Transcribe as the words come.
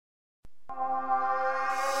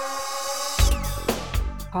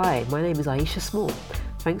Hi, my name is Iesha Small.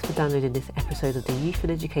 Thanks for downloading this episode of the Youth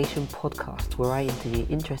and Education podcast, where I interview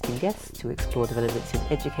interesting guests to explore developments in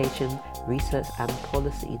education, research and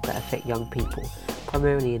policy that affect young people,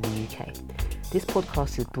 primarily in the UK. This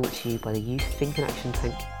podcast is brought to you by the Youth Think and Action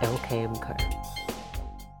Tank LKM Co.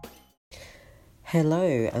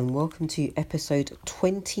 Hello and welcome to episode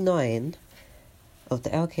 29 of the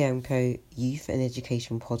LKM Co Youth and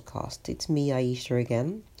Education podcast. It's me, Iesha,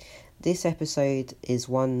 again. This episode is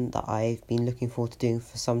one that I've been looking forward to doing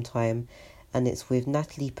for some time, and it's with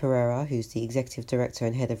Natalie Perera, who's the Executive Director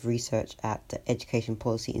and Head of Research at the Education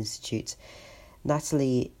Policy Institute.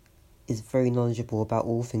 Natalie is very knowledgeable about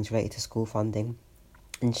all things related to school funding,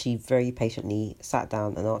 and she very patiently sat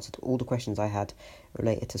down and answered all the questions I had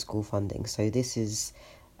related to school funding. So this is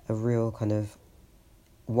a real kind of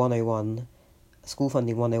 101, School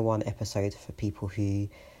Funding 101 episode for people who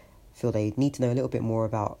feel they need to know a little bit more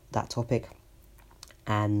about that topic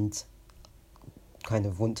and kind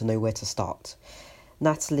of want to know where to start.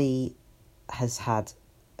 Natalie has had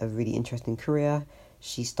a really interesting career.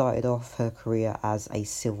 She started off her career as a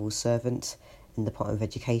civil servant in the Department of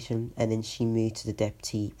Education, and then she moved to the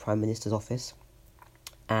Deputy Prime Minister's office.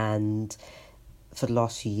 And for the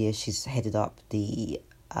last few years, she's headed up the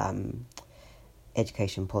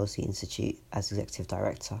Education Policy Institute as Executive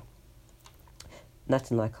Director.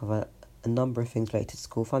 Nat and I cover a number of things related to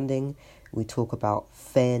school funding. We talk about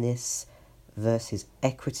fairness versus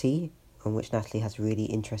equity, on which Natalie has really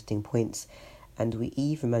interesting points. And we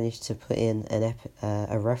even managed to put in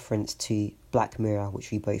a reference to Black Mirror,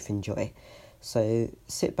 which we both enjoy. So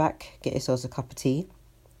sit back, get yourselves a cup of tea,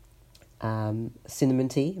 cinnamon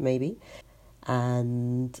tea maybe,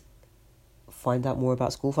 and find out more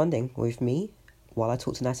about school funding with me while I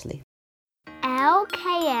talk to Natalie.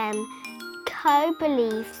 LKM Co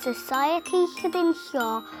believes society should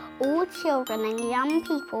ensure all children and young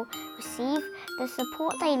people receive the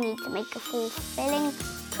support they need to make a fulfilling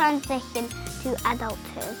transition to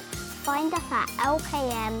adulthood. Find us at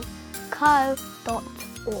lkmco.org.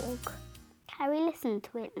 Can we listen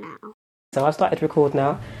to it now? So I've started to record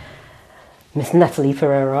now. Miss Natalie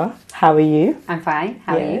Perera, how are you? I'm fine.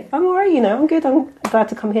 How are you? I'm alright, I'm good. I'm glad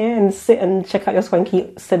to come here and sit and check out your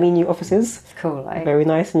swanky semi-new offices. It's cool, right? Very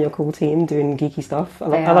nice, and your cool team doing geeky stuff. I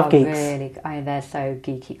love geeks. They're so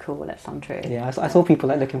geeky cool, it's untrue. Yeah, I saw people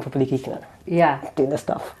looking properly geeky doing their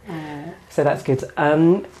stuff. So that's good.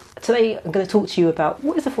 Today I'm going to talk to you about,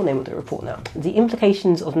 what is the full name of the report now? The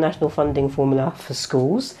Implications of National Funding Formula for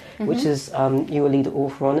Schools, which is you were lead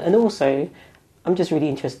author on, and also I'm just really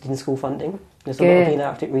interested in school funding. There's a lot of been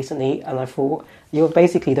out of it recently, and I thought you're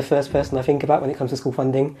basically the first person I think about when it comes to school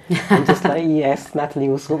funding. I'm just like, yes, Natalie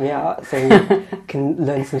will sort me out so we can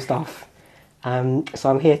learn some stuff. So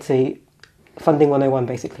I'm here to Funding 101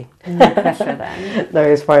 basically. No pressure then. No,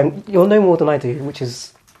 it's fine. You'll know more than I do, which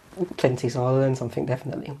is plenty, so I'll learn something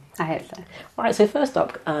definitely. I hope so. Alright, so first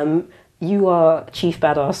up, you are Chief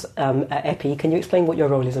Badass at EPI. Can you explain what your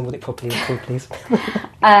role is and what it properly is called, please?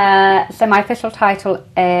 So my official title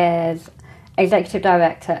is Executive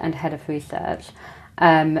Director and Head of Research.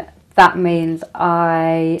 That means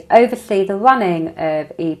I oversee the running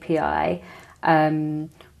of EPI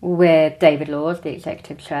with David Laws, the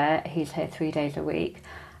Executive Chair. He's here 3 days a week.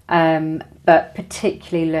 But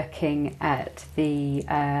particularly looking at the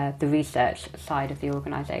research side of the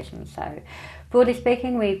organisation. So broadly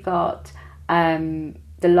speaking, we've got the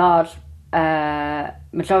large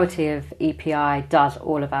majority of EPI does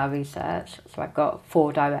all of our research. So I've got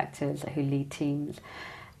 4 directors who lead teams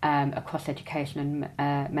across education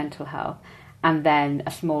and mental health, and then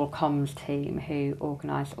a small comms team who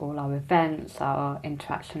organise all our events, our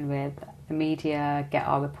interaction with the media, get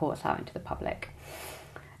our reports out into the public.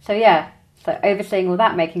 So so overseeing all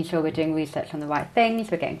that, making sure we're doing research on the right things,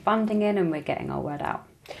 we're getting funding in, and we're getting our word out.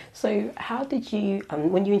 So how did you,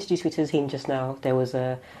 when you introduced me to the team just now, there was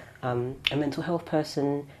a mental health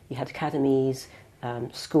person, you had academies,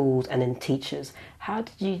 schools, and then teachers. How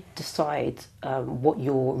did you decide what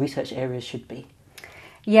your research areas should be?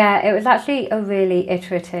 Yeah, it was actually a really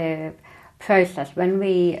iterative process. When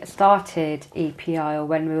we started EPI, or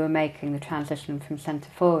when we were making the transition from Centre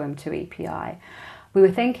Forum to EPI, we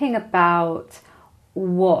were thinking about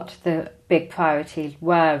what the big priorities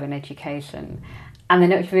were in education, and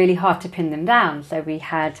then it was really hard to pin them down. So we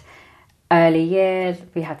had early years,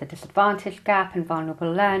 we had the disadvantaged gap and vulnerable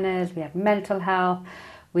learners, we had mental health,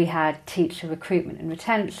 we had teacher recruitment and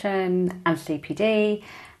retention and CPD,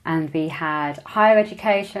 and we had higher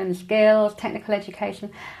education, skills, technical education,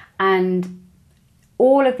 and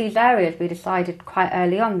all of these areas we decided quite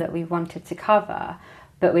early on that we wanted to cover,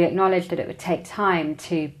 but we acknowledged that it would take time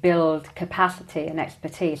to build capacity and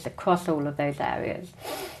expertise across all of those areas.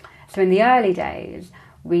 So in the early days,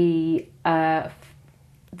 the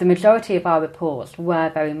majority of our reports were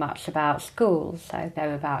very much about schools. So they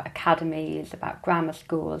were about academies, about grammar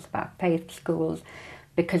schools, about faith schools,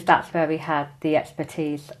 because that's where we had the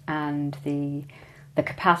expertise and the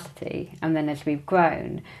capacity. And then as we've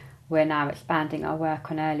grown, we're now expanding our work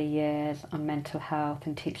on early years, on mental health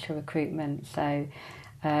and teacher recruitment. So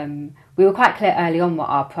we were quite clear early on what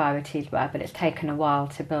our priorities were, but it's taken a while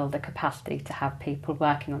to build the capacity to have people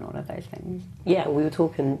working on all of those things. Yeah, we were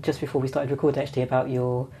talking just before we started recording actually about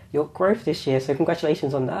your growth this year, so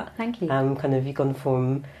congratulations on that. Thank you. Kind of you've gone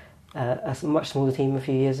from a much smaller team a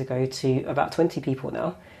few years ago to about 20 people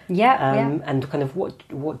now. Yeah. And kind of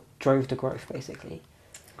what drove the growth basically?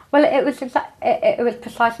 Well, it was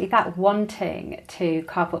precisely that, wanting to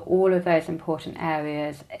cover all of those important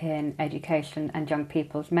areas in education and young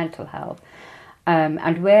people's mental health.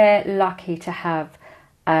 And we're lucky to have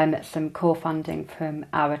some core funding from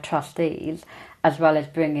our trustees, as well as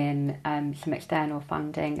bring in some external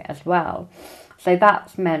funding as well. So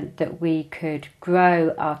that's meant that we could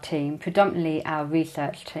grow our team, predominantly our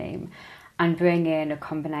research team, and bring in a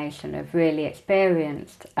combination of really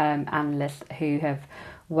experienced analysts who have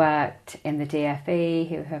worked in the DFE,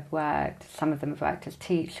 some of them have worked as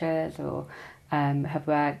teachers or have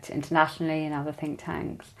worked internationally in other think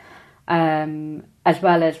tanks, as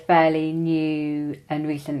well as fairly new and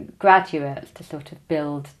recent graduates to sort of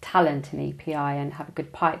build talent in EPI and have a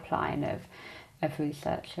good pipeline of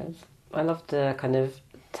researchers. I love the kind of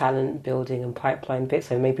talent building and pipeline bit,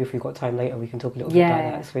 so maybe if we've got time later we can talk a little bit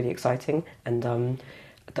about that. It's really exciting, and I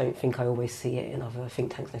don't think I always see it in other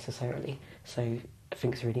think tanks necessarily, so I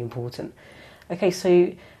think it's really important. Okay,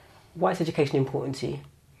 so why is education important to you?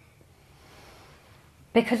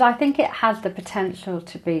 Because I think it has the potential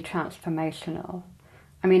to be transformational.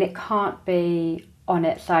 I mean, it can't be on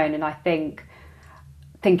its own, and I think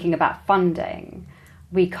thinking about funding,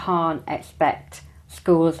 we can't expect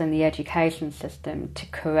schools and the education system to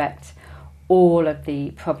correct all of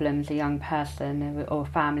the problems a young person or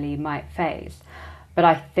family might face. But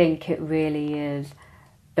I think it really is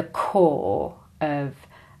the core of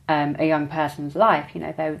a young person's life. You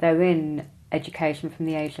know, they're in education from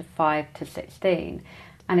the age of 5 to 16,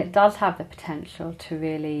 and it does have the potential to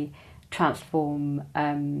really transform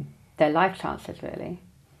their life chances, really.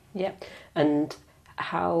 Yeah. And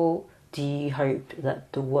how do you hope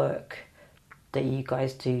that the work that you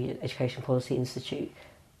guys do at Education Policy Institute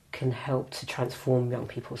can help to transform young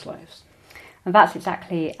people's lives? And that's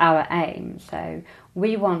exactly our aim. So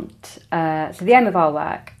we want, so the aim of our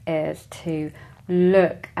work is to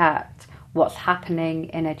look at what's happening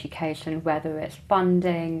in education, whether it's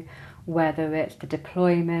funding, whether it's the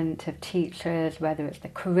deployment of teachers, whether it's the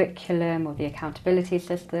curriculum or the accountability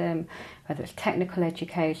system, whether it's technical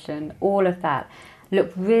education, all of that.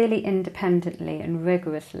 Look really independently and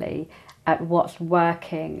rigorously at what's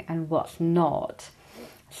working and what's not,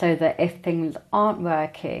 so that if things aren't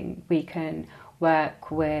working, we can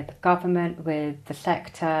work with government, with the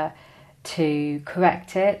sector to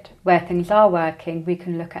correct it. Where things are working, we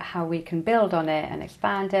can look at how we can build on it and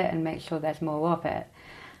expand it and make sure there's more of it.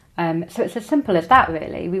 So it's as simple as that,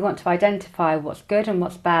 really. We want to identify what's good and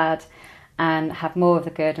what's bad and have more of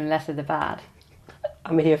the good and less of the bad.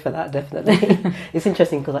 I'm here for that, definitely. It's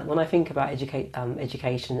interesting because like, when I think about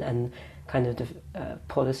education and kind of the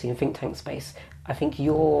policy and think tank space, I think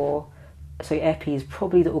EPI is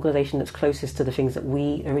probably the organisation that's closest to the things that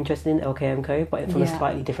we are interested in, LKM&Co, but from a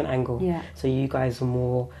slightly different angle. Yeah. So you guys are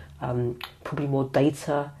more, probably more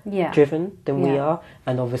data driven than we are,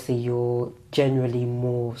 and obviously you're generally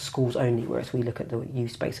more schools only, whereas we look at the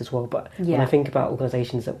youth space as well. But when I think about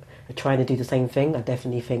organisations that are trying to do the same thing, I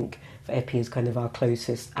definitely think EPI is kind of our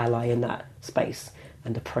closest ally in that space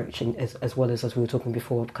and approach, and as well as we were talking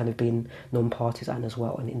before, kind of being non-partisan as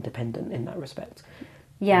well and independent in that respect.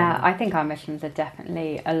 Yeah, I think our missions are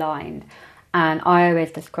definitely aligned, and I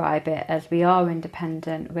always describe it as we are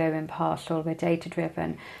independent, we're impartial, we're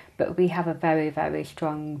data-driven, but we have a very, very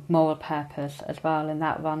strong moral purpose as well, and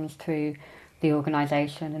that runs through the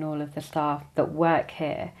organisation and all of the staff that work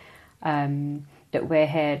here, that we're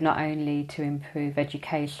here not only to improve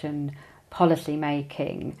education policy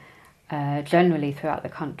making generally throughout the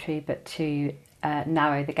country, but to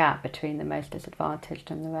narrow the gap between the most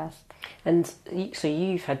disadvantaged and the rest. And so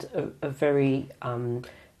you've had a very,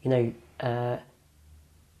 a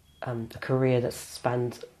career that's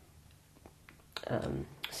spanned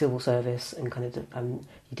civil service and kind of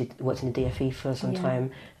you worked in the DFE for some time,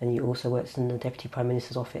 and you also worked in the Deputy Prime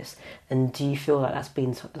Minister's office. And do you feel like that's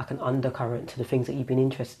been like an undercurrent to the things that you've been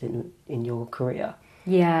interested in your career?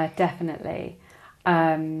 Yeah, definitely.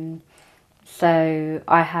 So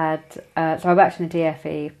I worked in the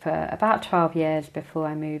DFE for about 12 years before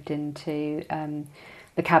I moved into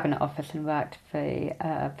the Cabinet Office and worked for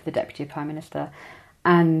the Deputy Prime Minister.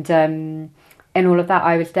 And in all of that,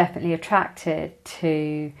 I was definitely attracted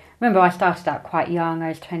to... Remember, I started out quite young. I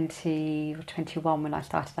was 20 or 21 when I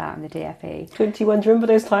started out in the DFE. 21, do you remember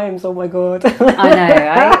those times? Oh my God. I know,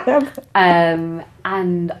 right?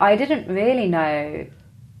 And I didn't really know...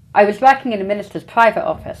 I was working in a minister's private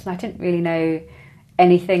office and I didn't really know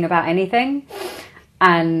anything about anything.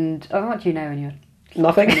 And what do you know when you're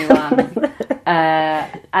nothing? 21?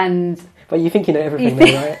 But you think you know everything though,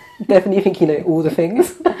 right? Definitely think you know all the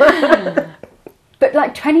things. But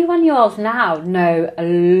like 21-year-olds now know a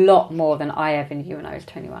lot more than I ever knew when I was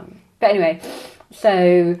 21. But anyway,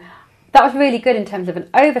 so that was really good in terms of an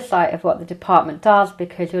oversight of what the department does,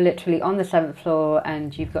 because you're literally on the 7th floor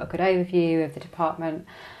and you've got a good overview of the department.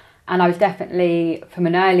 And I was definitely, from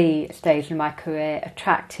an early stage in my career,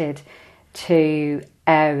 attracted to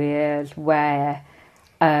areas where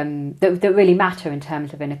that really matter in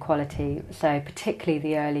terms of inequality, so particularly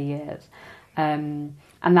the early years. And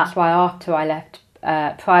that's why after I left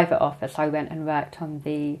private office, I went and worked on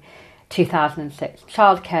the 2006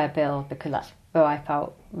 childcare bill, because that's what I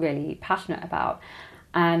felt really passionate about.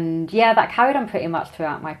 And yeah, that carried on pretty much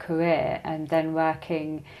throughout my career, and then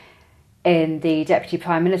working in the Deputy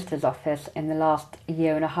Prime Minister's office in the last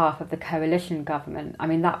year and a half of the coalition government. I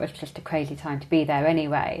mean, that was just a crazy time to be there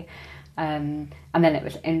anyway. And then it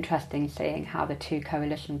was interesting seeing how the two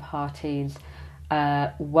coalition parties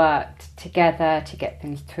worked together to get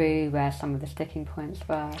things through, where some of the sticking points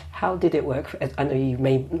were. How did it work? I know you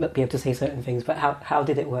may not be able to say certain things, but how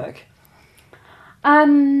did it work?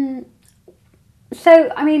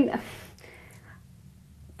 So, I mean,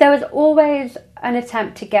 there was always an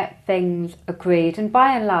attempt to get things agreed, and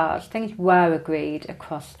by and large, things were agreed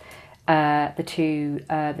across the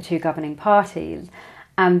two governing parties.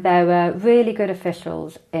 And there were really good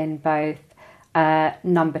officials in both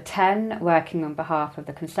Number 10, working on behalf of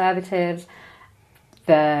the Conservatives,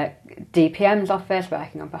 the DPM's office,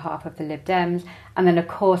 working on behalf of the Lib Dems, and then a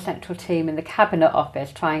core central team in the Cabinet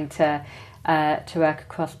Office trying to work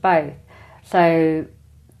across both. So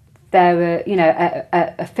there were,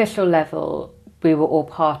 at official level, we were all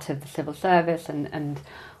part of the civil service and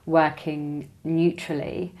working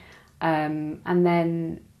neutrally. And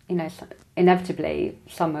then, inevitably,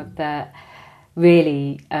 some of the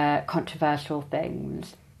really controversial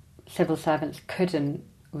things civil servants couldn't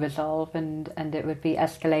resolve, and it would be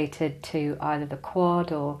escalated to either the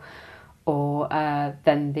Quad or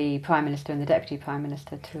then the Prime Minister and the Deputy Prime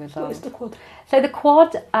Minister to resolve. What is the Quad? So the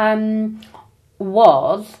Quad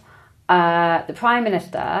was the Prime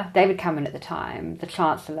Minister, David Cameron at the time, the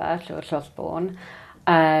Chancellor, George Osborne,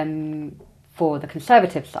 for the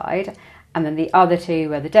Conservative side, and then the other two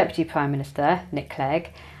were the Deputy Prime Minister, Nick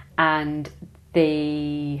Clegg, and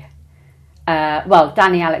Danny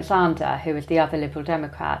Alexander, who was the other Liberal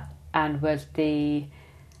Democrat and was the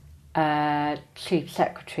Chief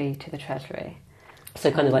Secretary to the Treasury. So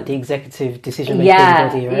kind of like the executive decision-making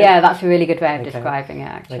body, right? Yeah, that's a really good way of describing it,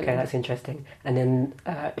 actually. Okay, that's interesting. And then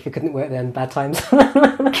if you couldn't work then, bad times.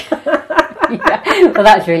 Yeah, well,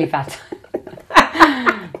 that's really bad.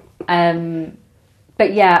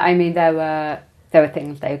 But yeah, I mean, there were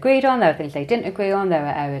things they agreed on, there were things they didn't agree on, there were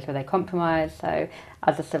areas where they compromised. So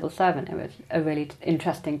as a civil servant, it was a really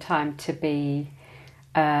interesting time to be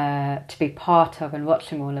part of and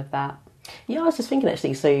watching all of that. Yeah, I was just thinking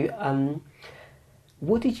actually, so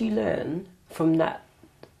what did you learn from that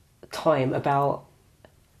time about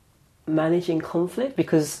managing conflict?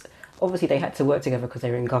 Because obviously they had to work together because they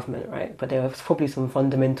were in government, right? But there was probably some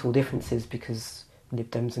fundamental differences because Lib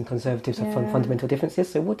Dems and Conservatives have fundamental differences.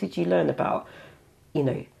 So what did you learn about,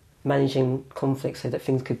 managing conflict so that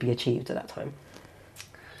things could be achieved at that time?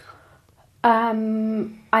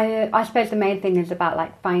 I suppose the main thing is about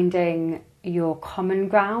like finding your common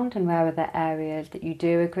ground and where are the areas that you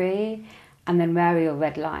do agree, and then where are your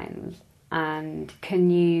red lines, and can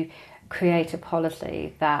you create a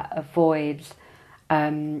policy that avoids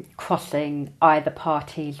crossing either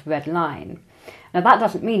party's red line. Now that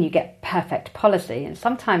doesn't mean you get perfect policy, and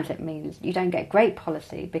sometimes it means you don't get great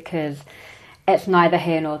policy because it's neither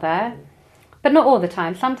here nor there, but not all the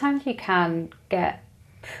time. Sometimes you can get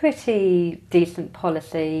pretty decent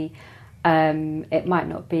policy. It might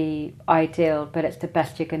not be ideal, but it's the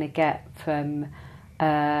best you're going to get from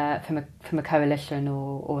from a coalition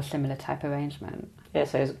or similar type arrangement. Yeah,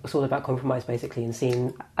 so it's all about compromise basically, and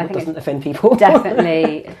seeing what doesn't offend people.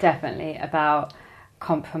 Definitely about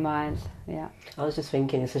compromise. Yeah. I was just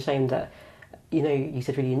thinking, it's a shame that, you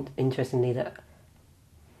said really interestingly that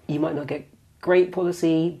you might not get great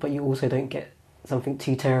policy, but you also don't get something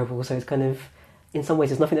too terrible. So it's kind of, in some ways,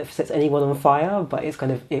 there's nothing that sets anyone on fire, but it's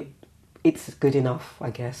kind of it's good enough,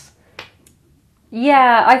 I guess.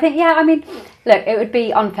 Yeah, I think, I mean, look, it would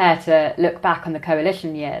be unfair to look back on the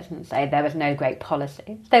coalition years and say there was no great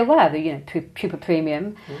policy. There were, the pupil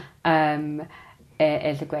premium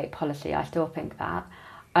is a great policy. I still think that.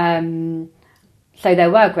 So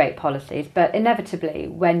there were great policies, but inevitably,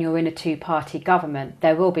 when you're in a two-party government,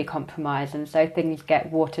 there will be compromise, and so things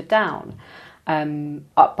get watered down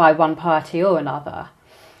up by one party or another.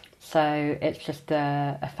 So it's just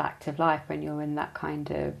a fact of life when you're in that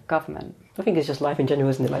kind of government. I think it's just life in general,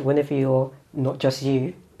 isn't it? Like, whenever you're not just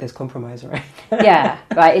you, there's compromise, right? Yeah,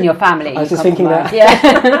 right, in your family. I was just thinking that.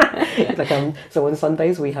 Yeah. So on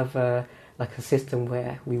Sundays we have a system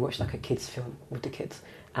where we watch a kids film with the kids,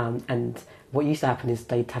 and what used to happen is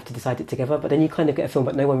they'd have to decide it together, but then you kind of get a film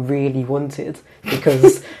that no one really wanted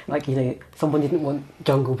because someone didn't want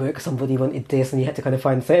Jungle Book, somebody wanted this, and you had to kind of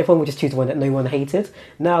find, so everyone would just choose one that no one hated.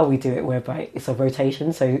 Now we do it whereby it's a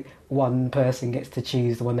rotation, so one person gets to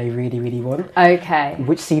choose the one they really, really want. Okay.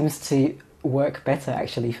 Which seems to work better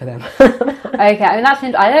actually for them. Okay, I mean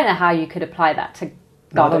I don't know how you could apply that to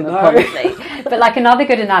government policy, but another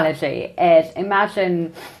good analogy is,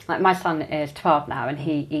 imagine, my son is 12 now and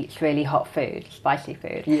he eats really hot food, spicy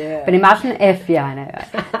food. Yeah. But imagine if, I know,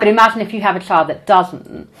 right? But imagine if you have a child that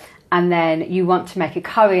doesn't, and then you want to make a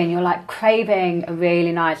curry and you're craving a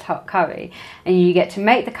really nice hot curry, and you get to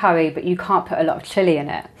make the curry, but you can't put a lot of chilli in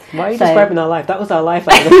it. Why are you describing our life? That was our life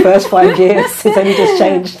the first 5 years. It's only just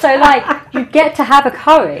changed. So you get to have a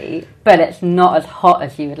curry, but it's not as hot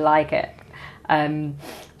as you would like it.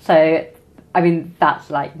 So, I mean, that's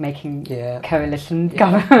making coalition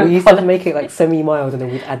government. We used to make it semi-mild, and then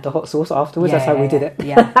we'd add the hot sauce afterwards. That's how we did it.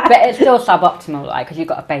 Yeah, but it's still suboptimal, because you've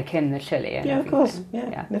got to bake in the chilli and everything. Of course.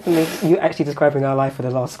 Yeah, definitely. You're actually describing our life for the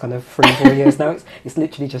last kind of 3-4 years now. It's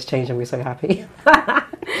literally just changed, and we're so happy.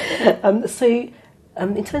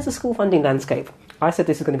 In terms of school funding landscape, I said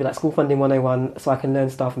this is going to be school funding 101, so I can learn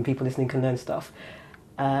stuff and people listening can learn stuff.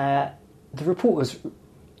 The report was,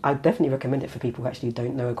 I definitely recommend it for people who actually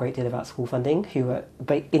don't know a great deal about school funding, who are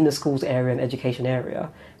in the schools area and education area,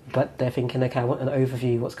 but they're thinking, okay, I want an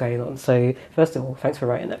overview of what's going on. So first of all, thanks for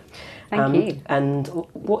writing it. Thank you. And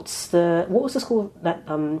what was the school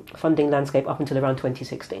funding landscape up until around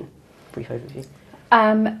 2016? Brief overview.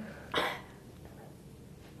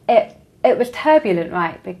 It was turbulent,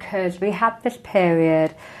 right? Because we had this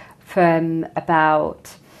period from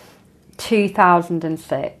about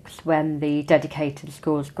 2006, when the Dedicated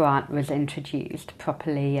Schools Grant was introduced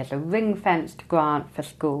properly as a ring-fenced grant for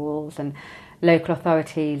schools, and local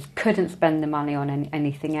authorities couldn't spend the money on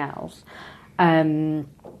anything else. And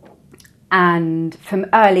from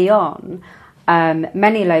early on,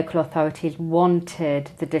 many local authorities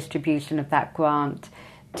wanted the distribution of that grant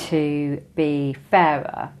to be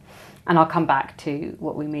fairer. And I'll come back to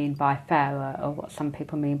what we mean by fairer, or what some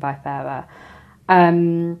people mean by fairer.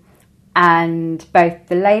 And both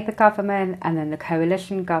the Labour government and then the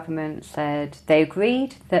coalition government said they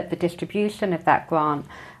agreed that the distribution of that grant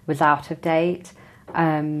was out of date,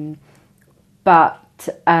 but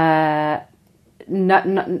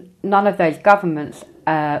none of those governments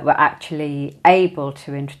were actually able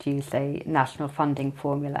to introduce a national funding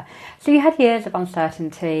formula. So you had years of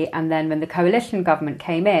uncertainty, and then when the coalition government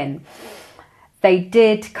came in, they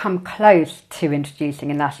did come close to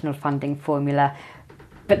introducing a national funding formula,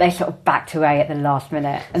 but they sort of backed away at the last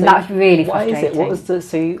minute, and that was really frustrating. Why is it? What was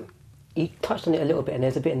so you touched on it a little bit, and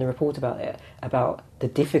there's a bit in the report about it, about the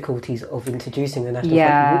difficulties of introducing the national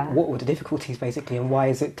funding. What were the difficulties, basically, and why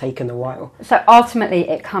has it taken a while? So ultimately,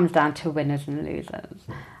 it comes down to winners and losers.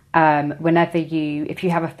 If you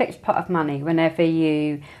have a fixed pot of money, whenever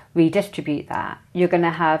you redistribute that, you're going to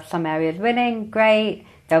have some areas winning, great.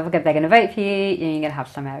 They're going to vote for you, and you're going to have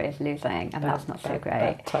some areas losing, and that's not so great.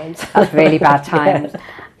 Bad times. That's really bad times.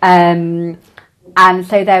 And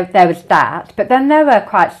so there was that, but then there were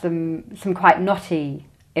some quite knotty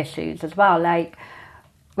issues as well. Like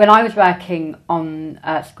when I was working on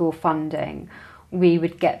school funding, we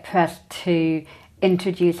would get pressed to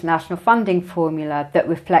introduce a national funding formula that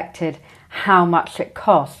reflected how much it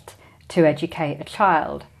cost to educate a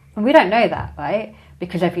child. And we don't know that, right?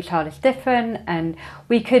 Because every child is different, and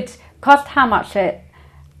we could cost how much it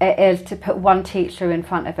it is to put one teacher in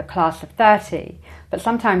front of a class of 30. But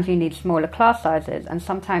sometimes you need smaller class sizes, and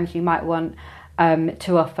sometimes you might want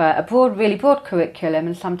to offer a really broad curriculum,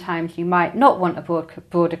 and sometimes you might not want a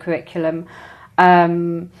broader curriculum,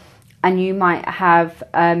 and you might have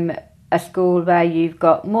a school where you've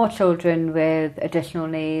got more children with additional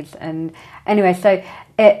needs. And anyway, so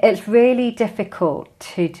it's really difficult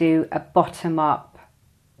to do a bottom-up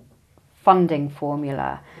funding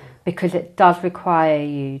formula, because it does require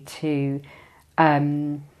you to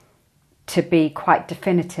be quite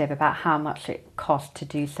definitive about how much it costs to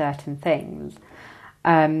do certain things.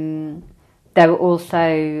 There are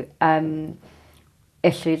also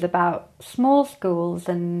issues about small schools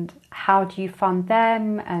and how do you fund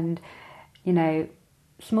them, and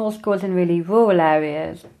small schools in really rural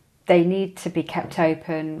areas, they need to be kept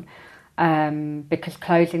open, because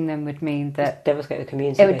closing them would mean that devastate the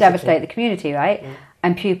community. It would devastate the community, right? Yeah.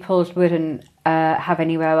 And pupils wouldn't have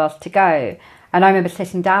anywhere else to go. And I remember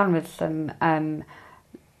sitting down with some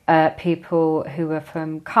people who were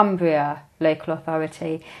from Cumbria local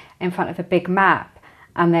authority in front of a big map,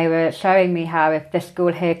 and they were showing me how if this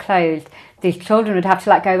school here closed, these children would have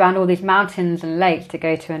to go around all these mountains and lakes to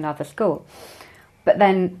go to another school. But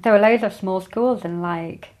then there were loads of small schools in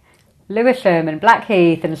Lewisham and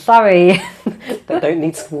Blackheath and Surrey that don't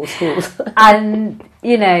need small schools. And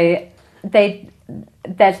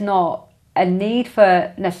there's not a need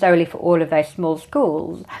necessarily for all of those small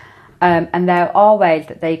schools, and there are ways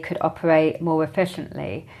that they could operate more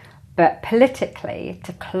efficiently. But politically,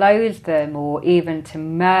 to close them or even to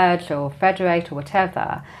merge or federate or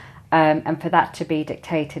whatever, and for that to be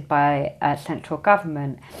dictated by central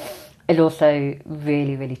government, is also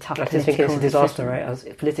really, really tough. I just think it's a disaster,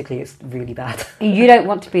 right? Politically, it's really bad. You don't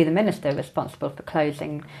want to be the minister responsible for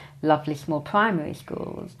closing lovely small primary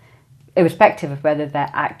schools, irrespective of whether they're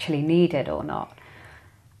actually needed or not.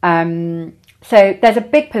 So there's a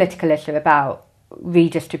big political issue about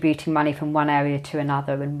redistributing money from one area to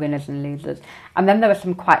another and winners and losers. And then there are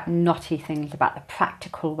some quite knotty things about the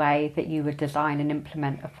practical way that you would design and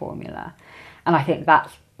implement a formula. And I think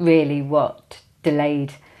that's really what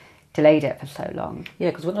delayed it for so long. Yeah,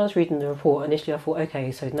 because when I was reading the report, initially I thought,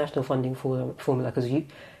 okay, so national funding formula, because I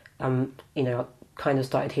kind of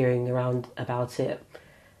started hearing about it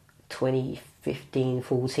 2015,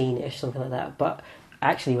 14-ish, something like that. But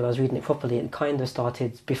actually, when I was reading it properly, it kind of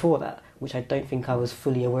started before that, which I don't think I was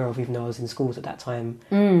fully aware of, even though I was in schools at that time.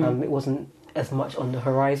 It wasn't as much on the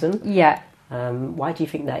horizon. Yeah. Why do you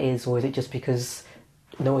think that is, or is it just because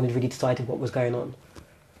no one had really decided what was going on?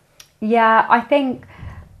 Yeah, I think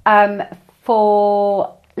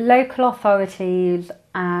for local authorities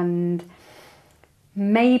and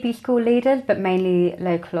maybe school leaders, but mainly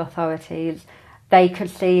local authorities, they could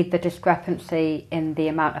see the discrepancy in the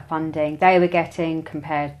amount of funding they were getting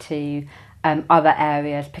compared to other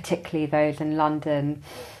areas, particularly those in London.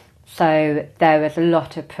 So there was a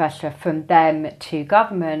lot of pressure from them to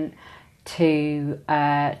government to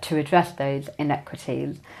address those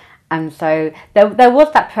inequities. And so there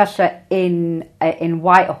was that pressure in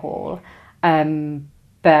Whitehall,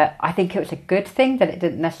 but I think it was a good thing that it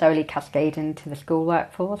didn't necessarily cascade into the school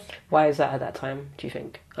workforce. Why is that at that time, do you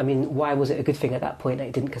think? I mean, why was it a good thing at that point that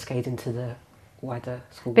it didn't cascade into the wider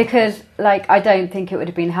school workforce? Because, I don't think it would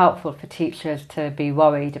have been helpful for teachers to be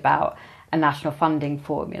worried about a national funding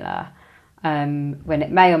formula when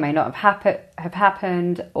it may or may not have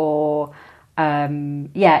happened, or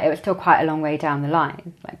it was still quite a long way down the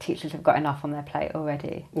line. Teachers have got enough on their plate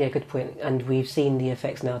already. Yeah, good point. And we've seen the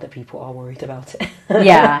effects now that people are worried about it.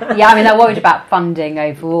 yeah. I mean, they're worried about funding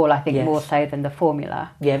overall, I think, yes, more so than the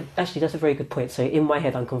formula. Yeah, actually, that's a very good point. So in my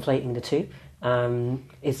head, I'm conflating the two.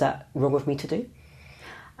 Is that wrong of me to do?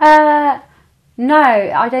 No,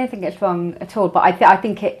 I don't think it's wrong at all. But I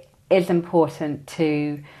think it is important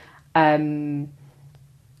to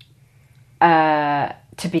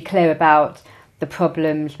be clear about the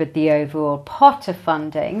problems with the overall pot of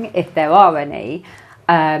funding, if there are any,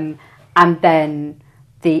 and then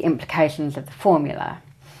the implications of the formula.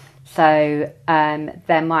 So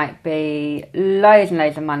there might be loads and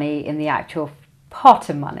loads of money in the actual pot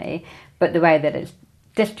of money, but the way that it's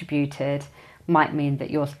distributed might mean that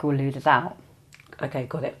your school loses out. Okay,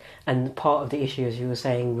 got it. And part of the issue, as you were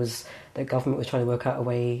saying, was that government was trying to work out a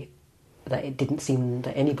way that it didn't seem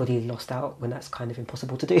that anybody lost out, when that's kind of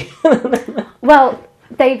impossible to do. Well,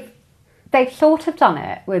 they've sort of done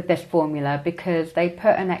it with this formula, because they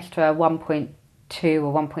put an extra 1.2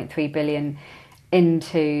 or 1.3 billion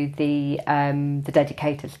into the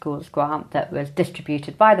dedicated schools grant that was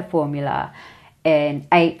distributed by the formula in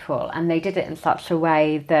April, and they did it in such a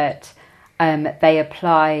way that they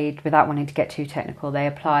applied, without wanting to get too technical, they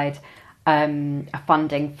applied a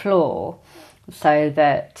funding floor so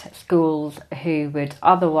that schools who would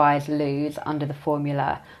otherwise lose under the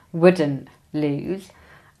formula wouldn't lose.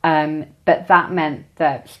 But that meant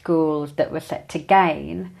that schools that were set to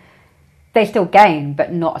gain, they still gain,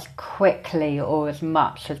 but not as quickly or as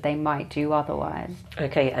much as they might do otherwise.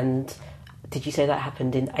 Okay, and did you say that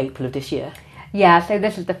happened in April of this year? Yeah, so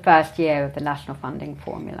this is the first year of the national funding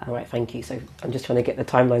formula. All right, thank you. So I'm just trying to get the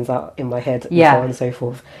timelines out in my head and Yeah. so on and so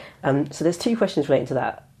forth. So there's two questions relating to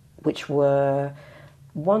that, which were,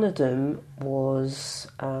 one of them was,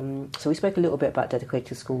 so we spoke a little bit about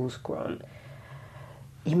Dedicated Schools grant.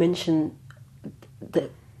 You mentioned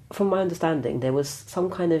that, from my understanding, there was some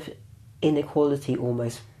kind of inequality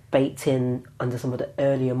almost baked in under some of the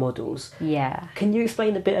earlier models. Yeah. Can you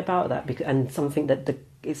explain a bit about that? And something that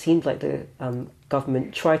it seems like the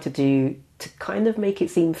government tried to do to kind of make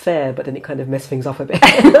it seem fair, but then it kind of messed things up a bit.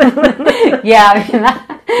 Yeah, I mean,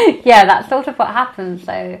 that's sort of what happened.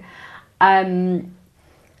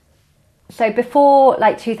 So before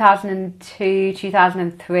like 2002,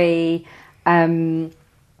 2003,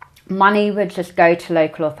 money would just go to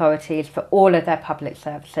local authorities for all of their public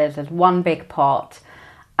services as one big pot.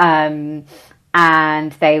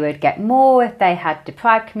 And they would get more if they had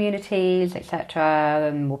deprived communities, etc.,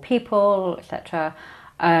 and more people, etc.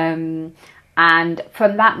 And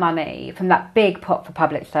from that money, from that big pot for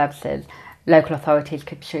public services, local authorities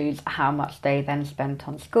could choose how much they then spent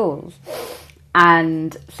on schools.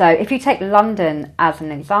 And so if you take London as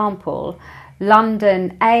an example,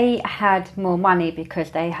 London, A, had more money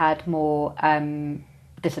because they had more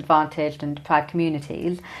disadvantaged and deprived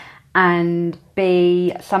communities, and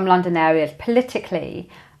B, some London areas politically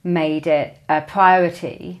made it a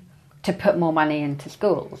priority to put more money into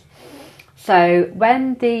schools. So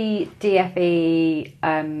when the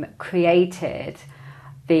DFE created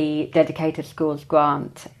the Dedicated Schools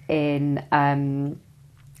grant in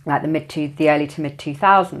like the early to mid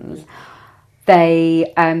 2000s,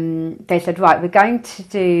 they said, right, we're going to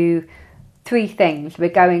do three things. We're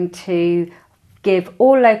going to give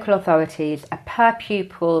all local authorities a per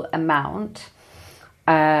pupil amount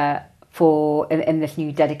in this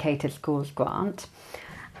new Dedicated Schools grant,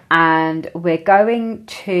 and we're going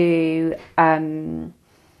to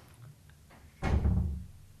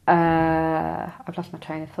I've lost my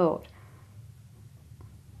train of thought.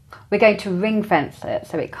 We're going to ring fence it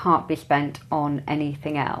so it can't be spent on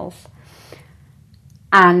anything else.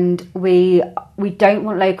 And we don't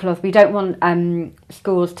want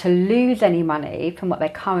schools to lose any money from what they're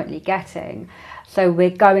currently getting. So we're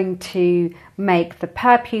going to make the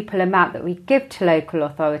per pupil amount that we give to local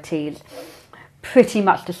authorities pretty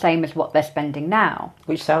much the same as what they're spending now.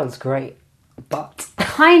 Which sounds great, but...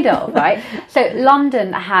 Kind of, right? So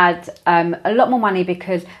London had a lot more money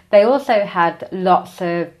because they also had lots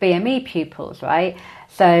of BME pupils, right?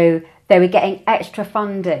 So they were getting extra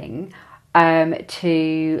funding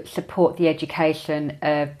to support the education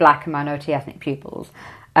of black and minority ethnic pupils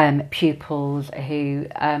who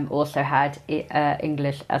also had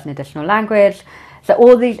English as an additional language. So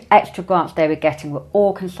all these extra grants they were getting were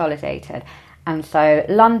all consolidated. And so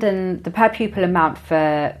London, the per pupil amount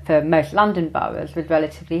for most London boroughs was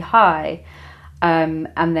relatively high. And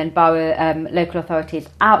then local authorities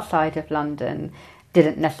outside of London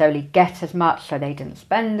didn't necessarily get as much, so they didn't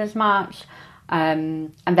spend as much.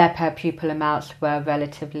 And their per pupil amounts were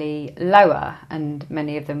relatively lower, and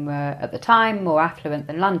many of them were at the time more affluent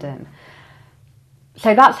than London.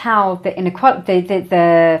 So that's how the inequality,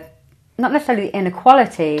 the not necessarily the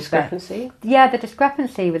inequality, discrepancy. But the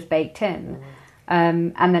discrepancy was baked in.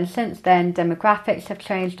 And then since then, demographics have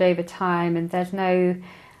changed over time, and there's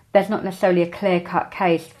not necessarily a clear-cut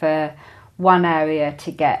case for one area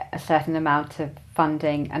to get a certain amount of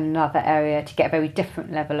funding and another area to get a very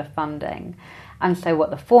different level of funding. And so what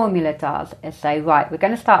the formula does is say, right, we're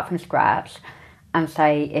going to start from scratch and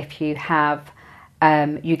say if you have,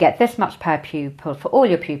 you get this much per pupil for all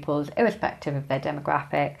your pupils, irrespective of their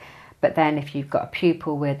demographic. But then if you've got a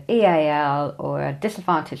pupil with EAL or a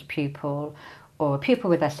disadvantaged pupil or a pupil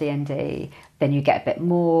with SEND, then you get a bit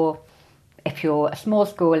more. If you're a small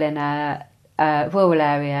school in a rural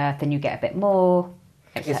area, then you get a bit more,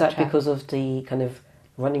 etc. Is that because of the kind of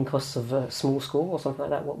running costs of a small school or something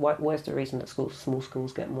like that? Where's the reason that small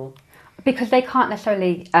schools get more? Because they can't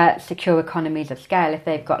necessarily secure economies of scale. If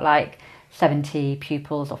they've got like 70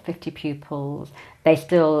 pupils or 50 pupils, they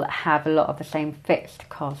still have a lot of the same fixed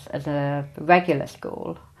costs as a regular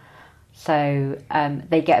school. So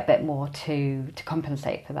they get a bit more to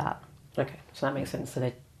compensate for that. Okay, so that makes sense.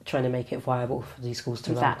 So trying to make it viable for these schools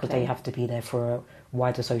to run, because they have to be there for a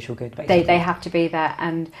wider social good, basically. They have to be there,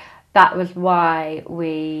 and that was why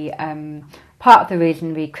we, part of the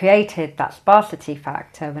reason we created that sparsity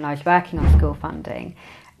factor when I was working on school funding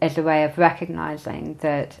is a way of recognising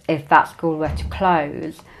that if that school were to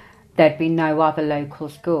close, there'd be no other local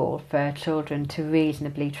school for children to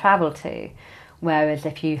reasonably travel to. Whereas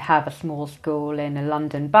if you have a small school in a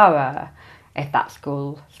London borough, if that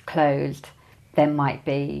school's closed, there might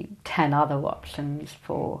be 10 other options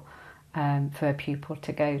for a pupil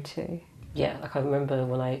to go to. Yeah, like I remember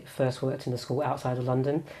when I first worked in a school outside of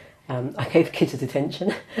London, I gave kids a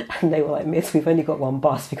detention and they were like, "Miss, we've only got one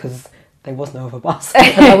bus," because there was no other bus.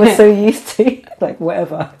 And I was so used to, like,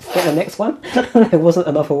 whatever, get the next one. There wasn't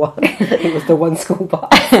another one. It was the one school bus.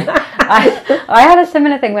 I had a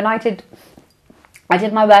similar thing when I did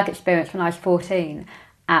my work experience when I was 14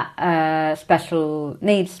 at a special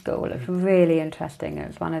needs school. It was really interesting. It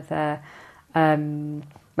was one of the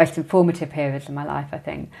most informative periods in my life, I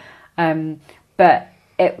think. But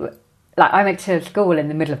I went to school in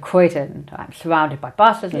the middle of Croydon. I'm surrounded by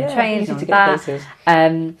buses and trains and all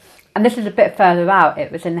that. And this is a bit further out.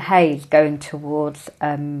 It was in Hayes, going towards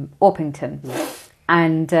Orpington.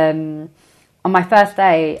 And on my first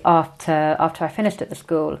day after I finished at the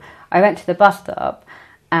school, I went to the bus stop,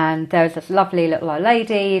 and there was this lovely little old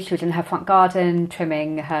lady. She was in her front garden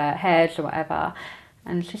trimming her hedge or whatever.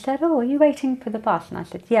 And she said, "Oh, are you waiting for the bus?" And I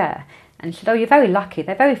said, "Yeah." And she said, "Oh, you're very lucky.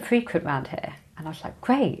 They're very frequent round here." And I was like,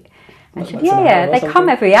 "Great." And she said, "Yeah, they come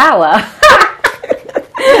every hour."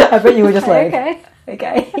 I bet you were just like,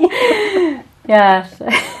 okay. Yeah. So.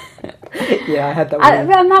 Yeah, I had that one.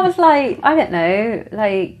 And that was like, I don't know,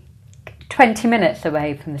 like 20 minutes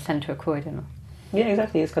away from the centre of Croydon. Yeah,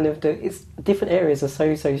 exactly. It's kind of it's different areas are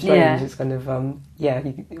so strange. Yeah. It's kind of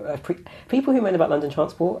people who moan about London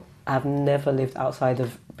transport have never lived outside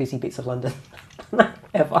of busy bits of London.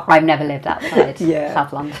 Ever. I've never lived outside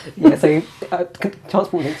South London. Yeah, so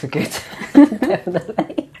transport links are good,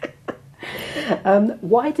 definitely.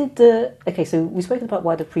 So we've spoken about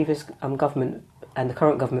why the previous government and the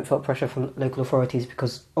current government felt pressure from local authorities,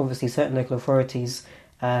 because obviously certain local authorities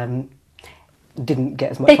didn't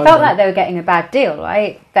get as much funding. They felt like they were getting a bad deal,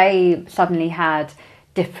 right? They suddenly had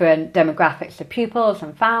different demographics of pupils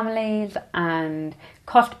and families and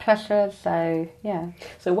cost pressures, so yeah.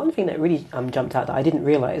 So one thing that really jumped out that I didn't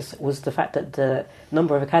realise was the fact that the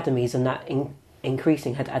number of academies and that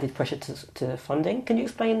increasing had added pressure to funding. Can you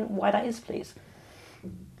explain why that is, please?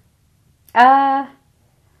 I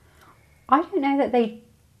don't know that they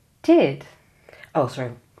did. Oh,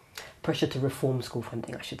 sorry. Pressure to reform school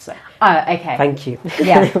funding, I should say. Oh, okay. Thank you.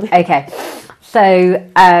 Yeah, okay. So...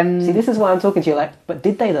 See, this is why I'm talking to you, like, but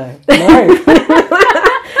did they though? No.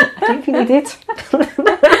 I don't think they did.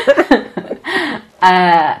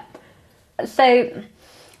 So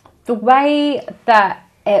the way that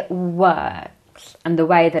it works, and the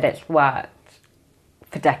way that it's worked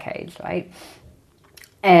for decades, right,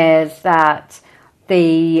 is that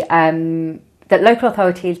that local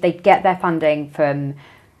authorities, they get their funding from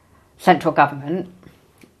central government,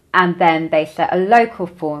 and then they set a local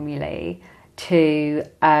formula to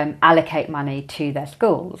allocate money to their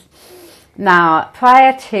schools. Now,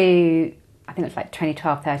 prior to, I think it was like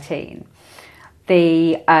 2012-13,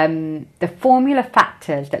 the formula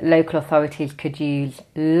factors that local authorities could use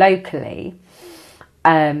locally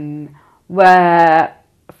were,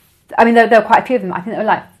 I mean, there were quite a few of them. I think there were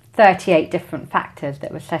like 38 different factors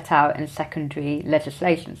that were set out in secondary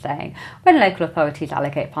legislation saying when local authorities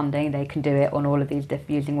allocate funding, they can do it on all of these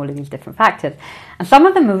using all of these different factors. And some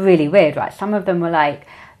of them were really weird, right? Some of them were like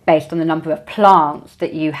based on the number of plants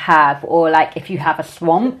that you have, or like if you have a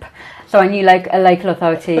swamp. So I knew like a local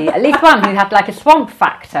authority, at least one who had like a swamp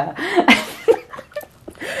factor.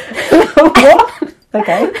 What?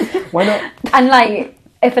 Okay, why not? And like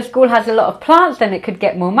if a school has a lot of plants, then it could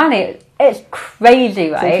get more money. It's crazy,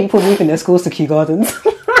 right? So people moving their schools to Kew Gardens.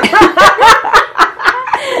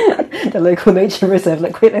 The local nature reserve,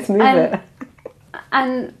 like, quick, let's move it.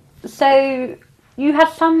 And so you had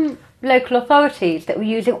some local authorities that were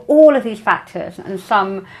using all of these factors, and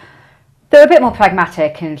some that were a bit more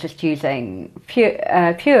pragmatic and just using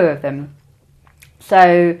fewer of them.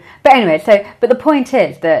 So, but anyway, but the point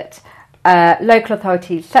is that local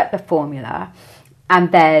authorities set the formula,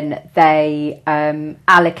 and then they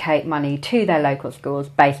allocate money to their local schools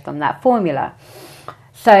based on that formula.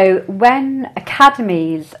 So when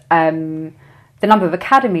academies, the number of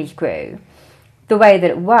academies grew, the way that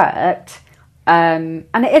it worked, and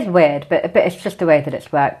it is weird, but it's just the way that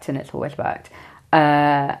it's worked, and it's always worked,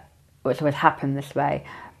 or it's always happened this way.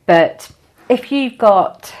 But if you've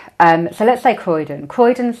got, so let's say Croydon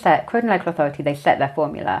Local Authority, they set their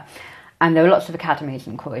formula, and there are lots of academies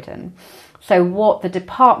in Croydon. So what the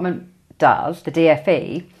department does, the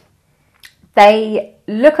DFE, they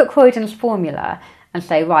look at Croydon's formula and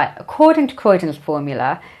say, right, according to Croydon's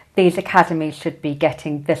formula, these academies should be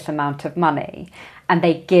getting this amount of money, and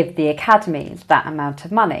they give the academies that amount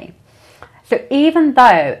of money. So even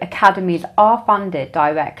though academies are funded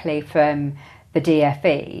directly from the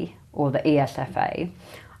DFE or the ESFA,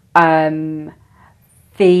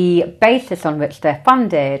 the basis on which they're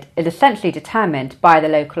funded is essentially determined by the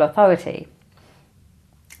local authority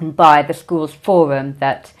and by the schools forum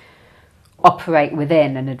that operate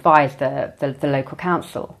within and advise the local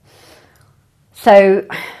council. So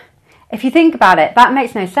if you think about it, that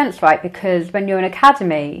makes no sense, right? Because when you're an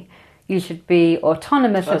academy, you should be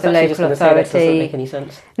autonomous of the local authority. That doesn't make any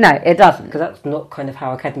sense. No, it doesn't. Because that's not kind of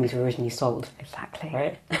how academies were originally sold. Exactly.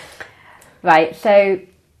 Right? Right, so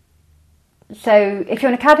if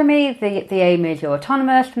you're an academy, the aim is you're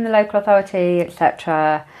autonomous from the local authority,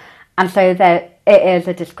 etc. And so there it is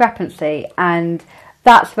a discrepancy, and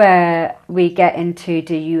that's where we get into,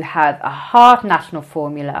 do you have a hard national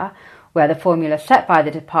formula where the formula is set by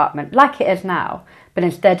the department like it is now, but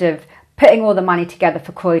instead of putting all the money together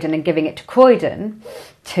for Croydon and giving it to Croydon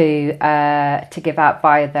to give out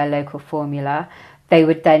via their local formula, they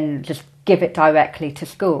would then just give it directly to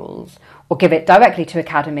schools or give it directly to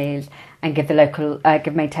academies and give the local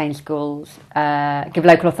give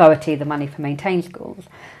local authority the money for maintained schools.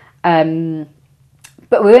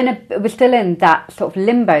 But we're still in that sort of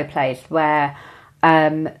limbo place where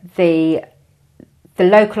the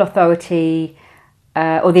local authority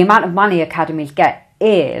or the amount of money academies get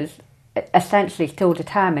is essentially still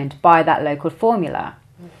determined by that local formula.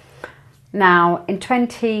 Now, in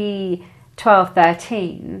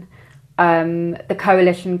 2012-13, the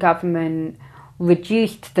coalition government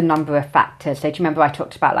reduced the number of factors. So do you remember I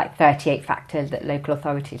talked about like 38 factors that local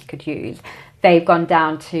authorities could use? They've gone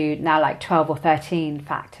down to now like 12 or 13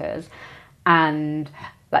 factors, and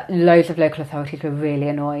like loads of local authorities were really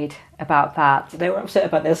annoyed about that. They were upset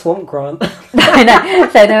about their swamp grant. I know.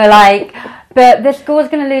 So they were like, but this school's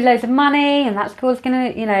going to lose loads of money, and that school's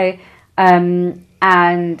going to, and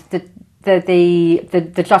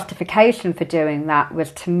the justification for doing that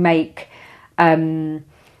was to make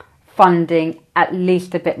funding at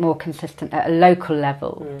least a bit more consistent at a local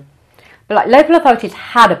level. But like local authorities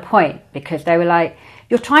had a point, because they were like,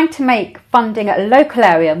 you're trying to make funding at a local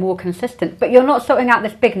area more consistent, but you're not sorting out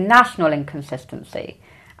this big national inconsistency.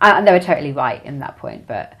 And they were totally right in that point.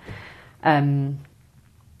 But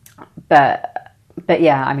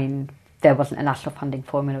yeah, I mean, there wasn't a national funding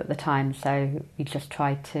formula at the time, so we just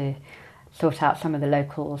tried to sort out some of the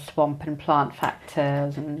local swamp and plant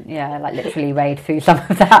factors, and yeah, like literally wade through some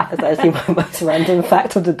of that. That's actually my most random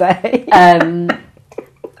fact of the day.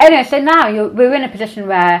 Anyway, so now we're in a position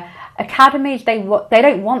where academies, they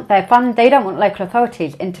don't want their fund, they don't want local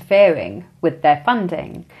authorities interfering with their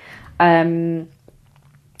funding,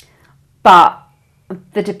 but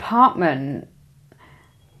the department,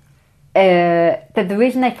 the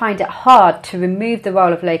reason they find it hard to remove the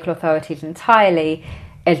role of local authorities entirely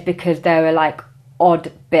is because there are like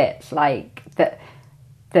odd bits like that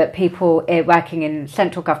people working in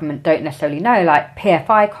central government don't necessarily know, like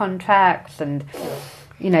PFI contracts and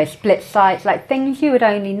split sites, like things you would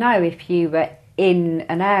only know if you were in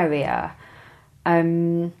an area.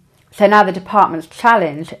 So now the department's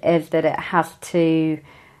challenge is that it has to,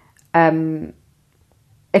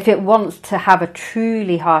 if it wants to have a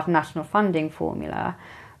truly hard national funding formula,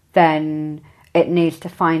 then it needs to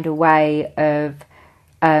find a way of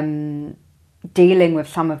dealing with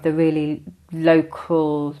some of the really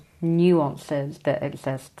local nuances that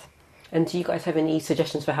exist. And do you guys have any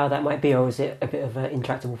suggestions for how that might be, or is it a bit of an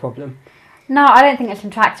intractable problem? No, I don't think it's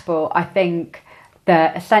intractable. I think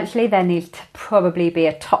that essentially there needs to probably be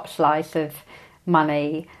a top slice of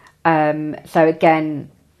money. So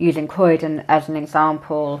again, using Croydon as an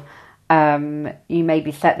example, you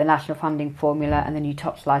maybe set the national funding formula and then you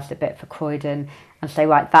top slice a bit for Croydon and say,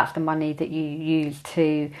 right, that's the money that you use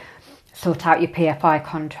to sort out your PFI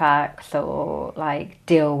contracts or like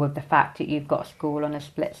deal with the fact that you've got a school on a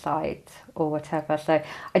split site or whatever. So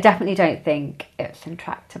I definitely don't think it's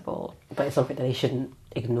intractable. But it's something that they shouldn't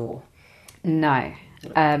ignore. No.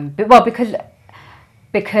 Because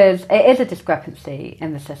it is a discrepancy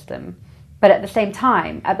in the system. But at the same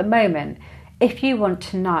time, at the moment, if you want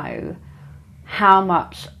to know how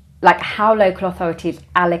local authorities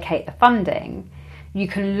allocate the funding, you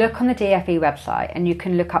can look on the DFE website and you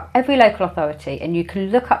can look up every local authority and you can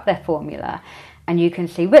look up their formula and you can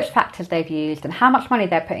see which factors they've used and how much money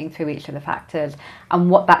they're putting through each of the factors and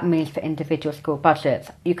what that means for individual school budgets.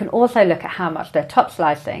 You can also look at how much they're top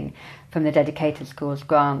slicing from the dedicated schools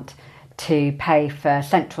grant to pay for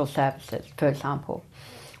central services, for example.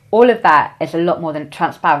 All of that is a lot more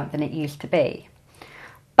transparent than it used to be.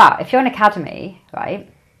 But if you're an academy,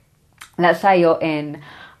 right, let's say you're in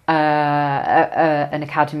an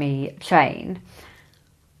academy chain,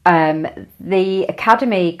 the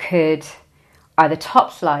academy could either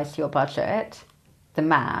top slice your budget, the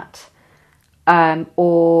MAT,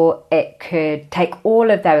 or it could take all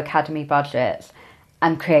of their academy budgets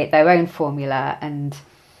and create their own formula. And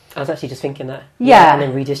I was actually just thinking that. Yeah. And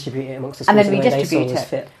then redistribute it amongst the schools in the way they saw as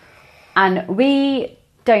fit. And we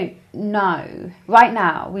don't know, right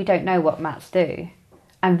now, we don't know what MATs do.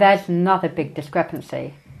 And there's another big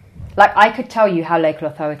discrepancy. Like, I could tell you how local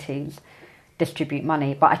authorities distribute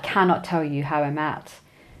money, but I cannot tell you how a MAT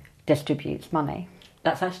distributes money.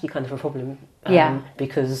 That's actually kind of a problem. Yeah.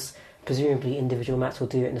 Because presumably individual MATs will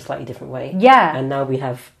do it in a slightly different way. Yeah. And now we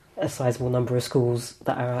have a sizable number of schools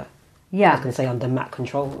that are, I was going to say, under MAT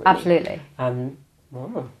control. Really. Absolutely.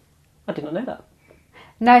 Wow. I did not know that.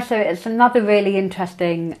 No, so it's another really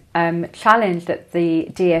interesting challenge that the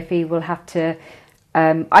DFE will have to...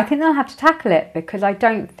 I think they'll have to tackle it, because I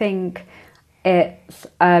don't think it's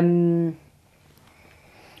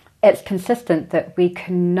consistent that we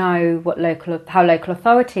can know how local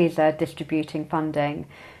authorities are distributing funding,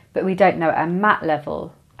 but we don't know at a MAT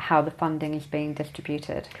level how the funding is being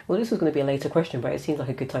distributed. Well, this was going to be a later question, but it seems like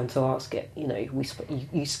a good time to ask it. You know,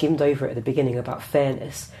 you skimmed over it at the beginning about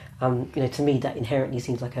fairness. You know, to me that inherently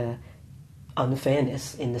seems like a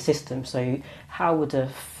unfairness in the system. So how would a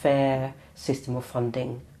fair system of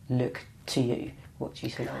funding look to you? What do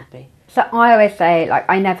you think that would be? So I always say, like,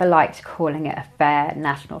 I never liked calling it a fair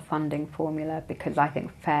national funding formula, because I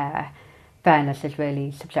think fairness is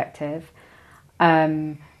really subjective.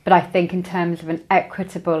 But I think in terms of an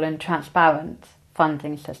equitable and transparent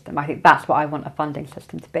funding system, I think that's what I want a funding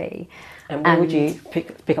system to be. And where would you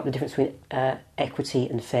pick up the difference between equity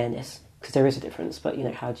and fairness? Because there is a difference, but, you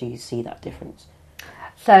know, how do you see that difference?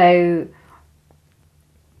 So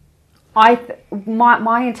my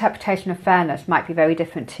interpretation of fairness might be very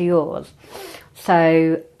different to yours.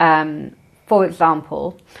 So, for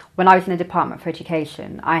example, when I was in the Department for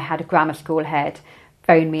Education, I had a grammar school head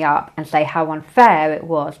phone me up and say how unfair it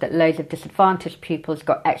was that loads of disadvantaged pupils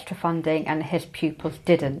got extra funding and his pupils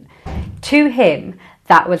didn't. To him,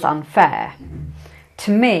 that was unfair.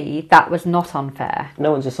 To me, that was not unfair.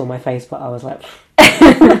 No one just saw my face, but I was like...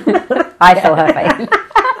 I saw her face.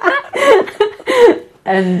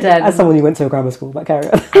 And as someone who went to a grammar school, but carry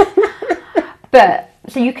on. But,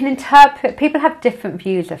 so you can interpret... People have different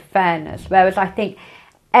views of fairness, whereas I think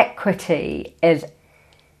equity is,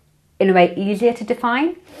 in a way, easier to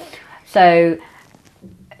define. So,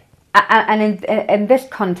 and in this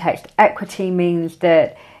context, equity means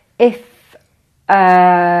that if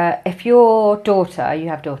your daughter, you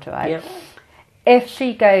have a daughter, right? Yep. If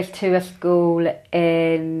she goes to a school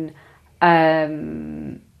in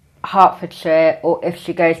Hertfordshire, or if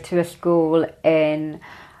she goes to a school in,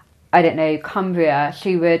 I don't know, Cumbria,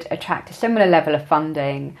 she would attract a similar level of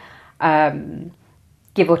funding,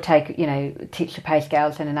 give or take, you know, teacher pay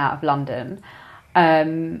scales in and out of London.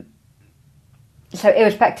 So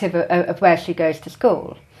irrespective of where she goes to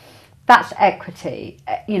school, that's equity.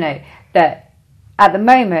 You know, that at the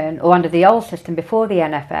moment, or under the old system before the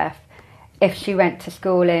NFF, if she went to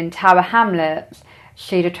school in Tower Hamlets,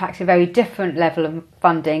 she'd attract a very different level of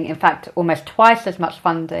funding, in fact, almost twice as much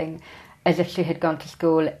funding as if she had gone to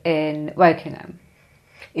school in Wokingham.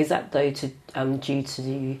 Is that, though, due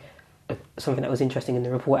to something that was interesting in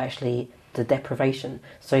the report, actually, the deprivation?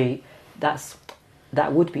 So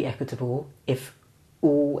that would be equitable if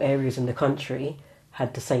all areas in the country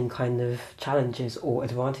had the same kind of challenges or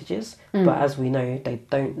advantages, but as we know, they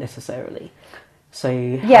don't necessarily. So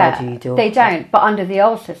how do you deal with that? They don't, but under the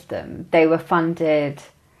old system, they were funded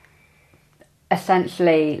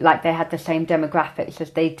essentially like they had the same demographics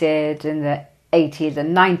as they did in the 80s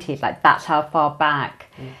and 90s. Like, that's how far back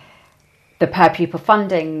the per pupil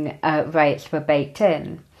funding rates were baked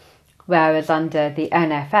in. Whereas under the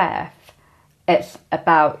NFF, it's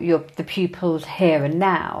about the pupils here and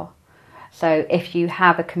now. So if you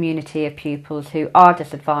have a community of pupils who are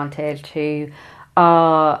disadvantaged, who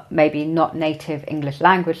are maybe not native English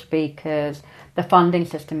language speakers, the funding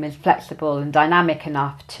system is flexible and dynamic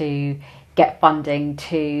enough to get funding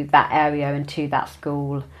to that area and to that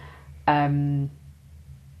school in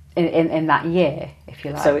that year, if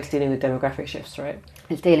you like. So it's dealing with demographic shifts, right?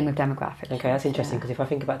 It's dealing with demographics. Okay, that's interesting, because if I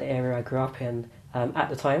think about the area I grew up in, at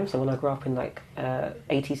the time. So when I grew up in like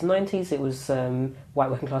 80s and 90s, it was white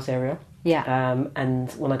working class area. Yeah.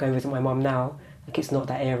 And when I go visit my mum now, like it's not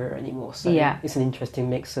that area anymore. So it's an interesting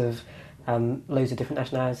mix of loads of different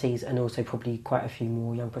nationalities and also probably quite a few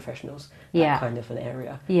more young professionals. That kind of an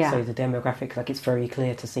area. Yeah. So the demographic, like it's very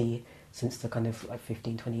clear to see since the kind of like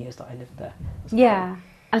 15, 20 years that I lived there. Yeah.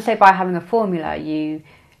 And so by having a formula, you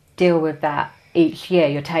deal with that each year.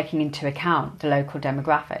 You're taking into account the local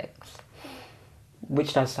demographics.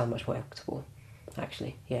 Which does sound much more equitable,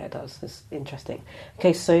 actually. Yeah, it does. It's interesting.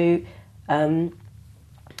 Okay, so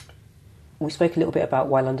we spoke a little bit about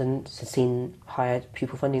why London has seen higher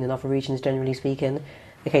pupil funding than other regions, generally speaking.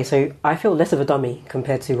 Okay, so I feel less of a dummy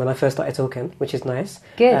compared to when I first started talking, which is nice.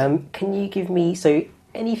 Good. Can you give me, so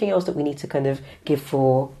anything else that we need to kind of give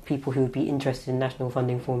for people who would be interested in national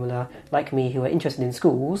funding formula, like me, who are interested in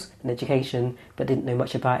schools and education, but didn't know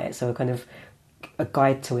much about it, so a kind of a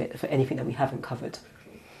guide to it for anything that we haven't covered?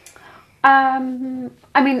 I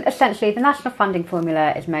mean, essentially, the national funding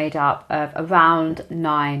formula is made up of around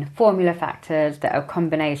 9 formula factors that are a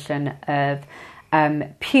combination of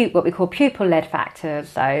what we call pupil-led factors,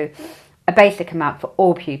 so a basic amount for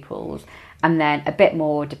all pupils, and then a bit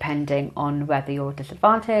more depending on whether you're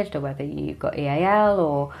disadvantaged or whether you've got EAL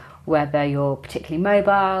or whether you're particularly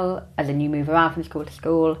mobile, as in you move around from school to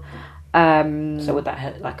school. So would that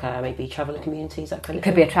hit like maybe traveller communities, that kind of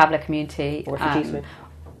thing? It could be a traveller community. Or refugees, maybe?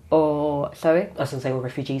 Or, sorry? I was going to say, or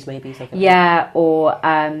refugees, maybe. Something or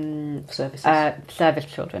services. Service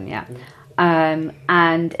children, yeah.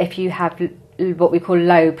 And if you have what we call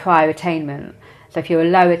low prior attainment, so if you're a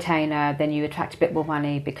low attainer, then you attract a bit more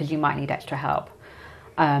money because you might need extra help,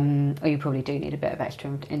 or you probably do need a bit of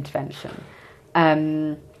extra intervention.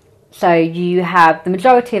 So you have the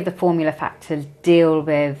majority of the formula factors deal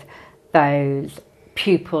with those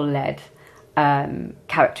pupil-led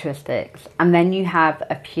characteristics, and then you have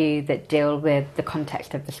a few that deal with the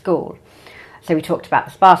context of the school. So we talked about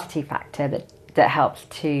the sparsity factor that helps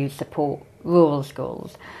to support rural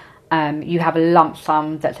schools. You have a lump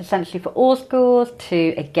sum that's essentially for all schools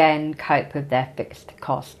to again cope with their fixed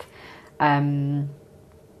cost. I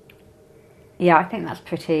think that's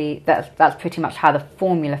pretty much how the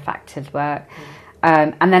formula factors work.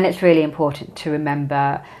 And then it's really important to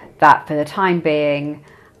remember that for the time being,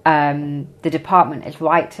 the department is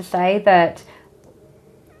right to say that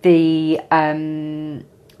that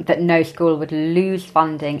no school would lose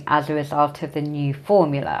funding as a result of the new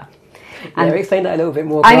formula. And explain that a little bit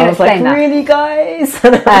more. I was like, really, guys?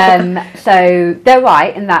 So they're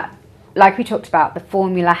right in that, like we talked about, the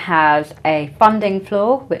formula has a funding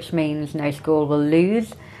floor, which means no school will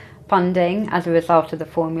lose funding as a result of the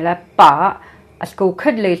formula, but a school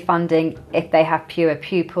could lose funding if they have fewer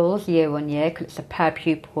pupils year on year, because it's a per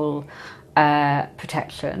pupil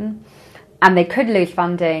protection. And they could lose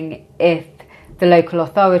funding if the local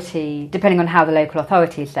authority, depending on how the local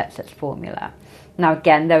authority sets its formula. Now,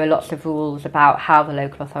 again, there are lots of rules about how the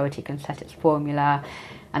local authority can set its formula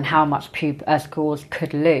and how much schools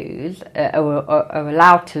could lose or are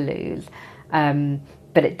allowed to lose,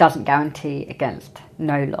 but it doesn't guarantee against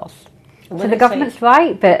no loss. So the government's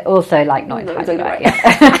right, but also not entirely right.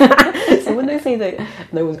 Yeah. So when they say that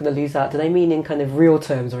no one's going to lose out, do they mean in kind of real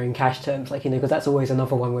terms or in cash terms? Because that's always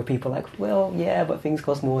another one where people are like, well, yeah, but things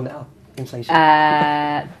cost more now. Inflation.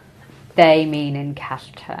 They mean in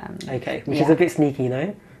cash terms. Okay, which is a bit sneaky,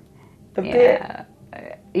 no? A bit.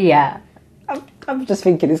 Yeah. I'm just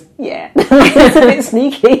thinking it's a bit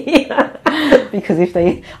sneaky. Because if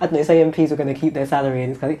they, I don't know, say MPs are going to keep their salary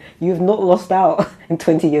and it's like, you've not lost out in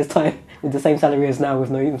 20 years' time with the same salary as now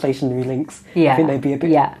with no inflationary links. Yeah. I think they'd be a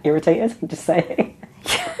bit irritated, I'm just saying.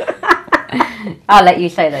 I'll let you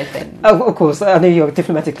say those things. Oh, of course, I know you're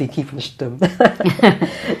diplomatically keeping them.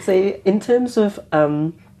 So in terms of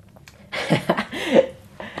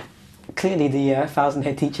clearly the 1,000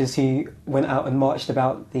 head teachers who went out and marched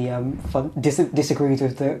about the disagreed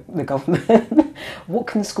with the government. What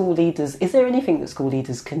can school leaders, is there anything that school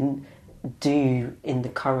leaders can do in the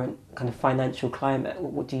current kind of financial climate?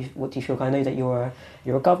 What do you feel? I know that you're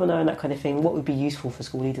a governor and that kind of thing. What would be useful for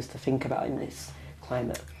school leaders to think about in this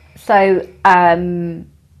climate? So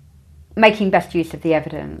making best use of the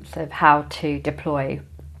evidence of how to deploy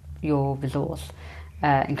your resource,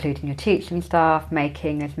 including your teaching staff,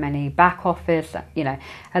 making as many back office, at the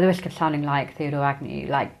risk of sounding like Theodore Agnew,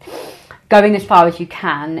 going as far as you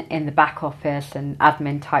can in the back office and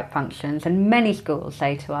admin type functions. And many schools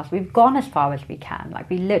say to us, we've gone as far as we can.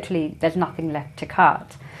 We literally, there's nothing left to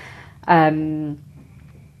cut. And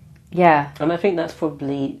I think that's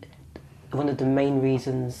probably one of the main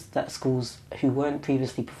reasons that schools who weren't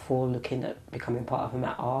previously before looking at becoming part of a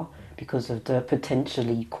MAT are, because of the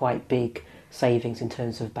potentially quite big savings in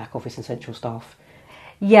terms of back office and central staff?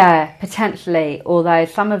 Yeah, potentially. Although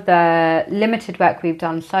some of the limited work we've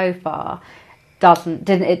done so far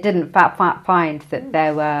didn't find that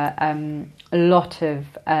there were a lot of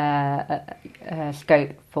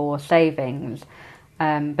scope for savings.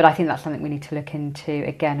 But I think that's something we need to look into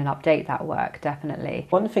again and update that work, definitely.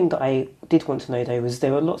 One thing that I did want to know, though, was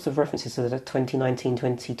there were lots of references to the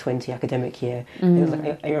 2019-2020 academic year.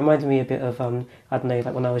 It reminded me a bit of, I don't know,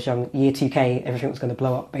 like when I was young, year 2K, everything was going to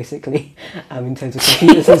blow up, basically, in terms of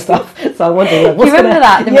computers and stuff. So I'm wondering, like, what's you remember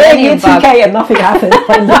that? The year Millennium 2K Bug. and nothing happened.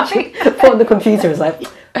 I literally put on the computer, it was like,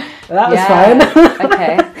 that was fine.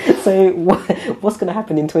 Okay. So what's going to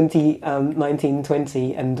happen in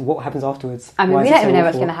 2019-20 and what happens afterwards? I mean, Why we is it don't so even know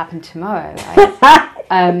what's awful? going to happen tomorrow,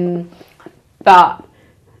 right? But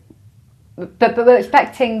we're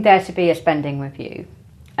expecting there to be a spending review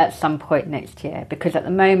at some point next year, because at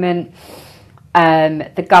the moment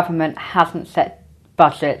the government hasn't set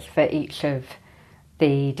budgets for each of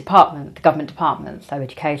the government departments, so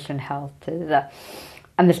education, health,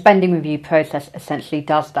 and the spending review process essentially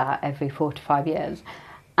does that every 4 to 5 years.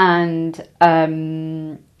 And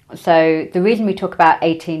so the reason we talk about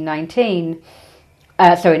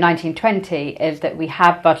 1920 is that we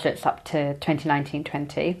have budgets up to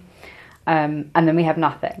 2019-20, and then we have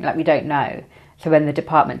nothing, like we don't know. So when the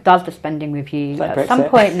department does the spending review like at Brexit. some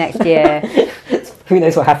point next year, who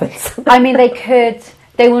knows what happens? I mean,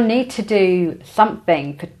 they will need to do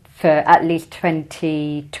something for at least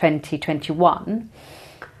 2020-21.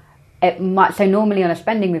 It might, so normally on a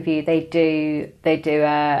spending review they do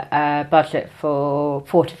a budget for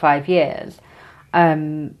 4 to 5 years,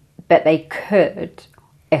 but they could,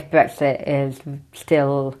 if Brexit is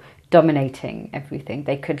still dominating everything,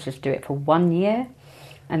 they could just do it for 1 year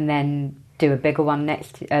and then do a bigger one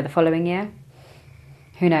the following year.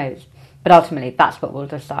 Who knows? But ultimately that's what will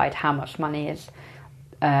decide how much money is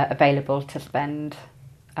available to spend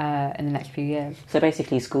in the next few years. So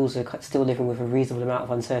basically schools are still living with a reasonable amount of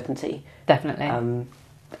uncertainty. Definitely.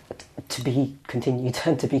 To be continued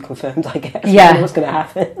and to be confirmed, I guess. Yeah. I don't know what's going to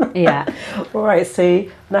happen. Yeah. All right, so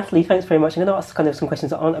Natalie, thanks very much. I'm going to ask kind of some questions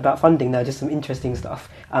that aren't about funding now, just some interesting stuff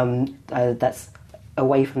that's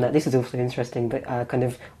away from that. This is also interesting, but kind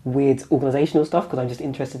of weird organisational stuff, because I'm just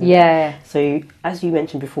interested in it. So as you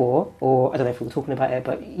mentioned before, or I don't know if we were talking about it,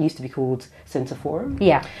 but it used to be called Centre Forum.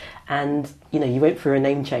 Yeah. And, you went through a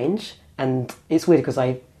name change, and it's weird because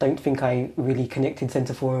I don't think I really connected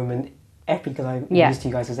Centre Forum and EPI, because I'm used to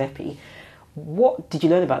you guys as EPI. What did you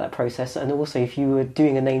learn about that process? And also, if you were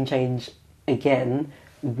doing a name change again,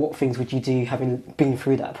 what things would you do having been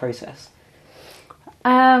through that process?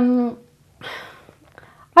 I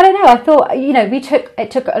don't know. I thought,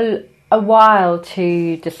 it took a while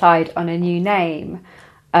to decide on a new name.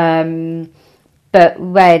 But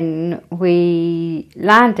when we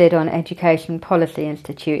landed on Education Policy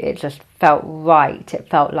Institute, it just felt right. It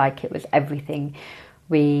felt like it was everything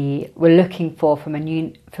we were looking for from a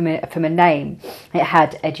name. It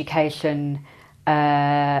had education,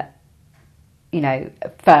 first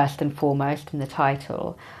and foremost in the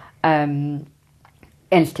title.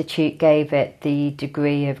 Institute gave it the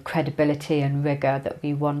degree of credibility and rigour that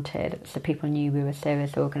we wanted, so people knew we were a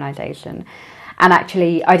serious organisation. And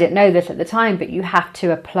actually, I didn't know this at the time, but you have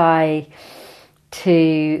to apply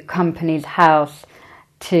to Companies House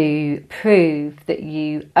to prove that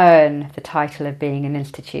you earn the title of being an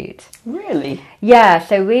institute. Really? Yeah,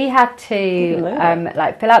 so we had to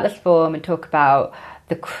fill out this form and talk about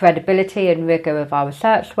the credibility and rigour of our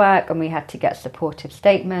research work, and we had to get supportive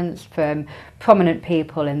statements from prominent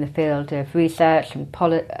people in the field of research and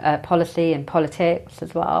policy and politics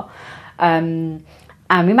as well. And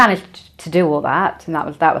we managed to do all that, and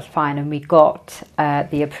that was fine, and we got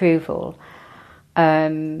the approval.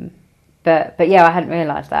 But yeah, I hadn't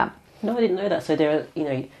realised that. No, I didn't know that. So there are,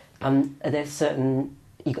 there's certain,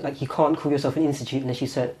 you can't call yourself an institute unless you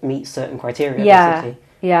meet certain criteria. Basically.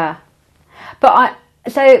 Yeah. But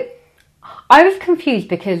I was confused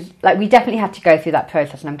because, we definitely had to go through that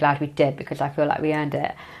process, and I'm glad we did, because I feel like we earned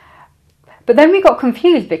it. But then we got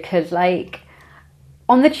confused because,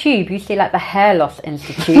 on the tube, you see, the Hair Loss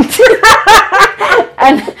Institute.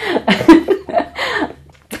 And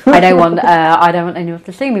I don't want anyone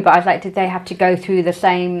to sue me, but I was like, did they have to go through the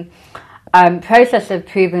same process of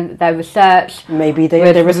proving that their research... Maybe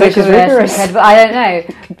their research is rigorous. I don't know.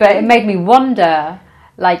 But it made me wonder,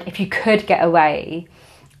 if you could get away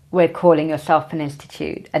with calling yourself an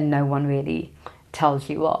institute and no one really tells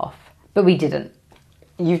you off. But we didn't.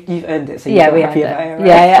 You've earned it, so you're happy about it, right?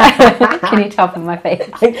 Yeah. Can you tell from my face?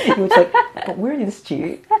 You were like, but we're an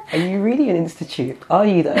institute. are you really an institute? Are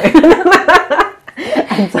you though?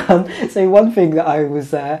 And so one thing that I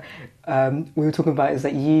was we were talking about is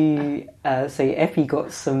that you so Epi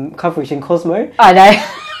got some coverage in Cosmo. I know.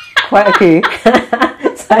 Quite a coup.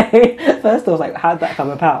 So first off, like, how did that come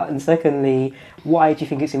about? And secondly, why do you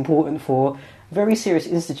think it's important for very serious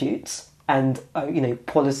institutes and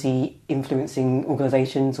policy influencing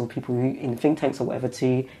organisations or people who in think tanks or whatever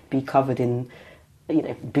to be covered in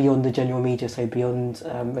beyond the general media, so beyond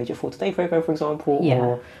Radio 4 Today programme, for example,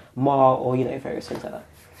 or MAR, or various things like that?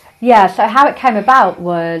 Yeah, so how it came about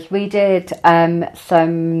was we did we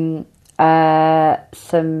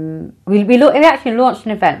actually launched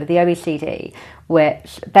an event with the OECD,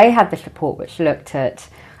 which they had this report which looked at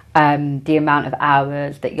the amount of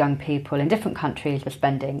hours that young people in different countries were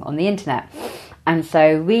spending on the internet. And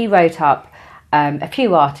so we wrote up a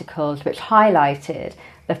few articles which highlighted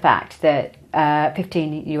the fact that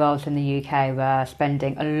 15-year-olds in the UK were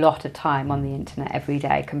spending a lot of time on the internet every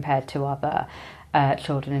day compared to other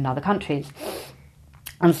children in other countries.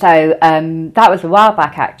 And so that was a while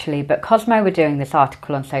back actually, but Cosmo were doing this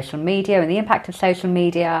article on social media and the impact of social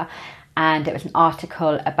media, and it was an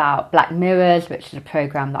article about Black Mirrors, which is a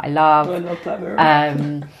programme that I love. I love Black Mirror.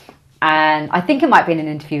 And I think it might be in an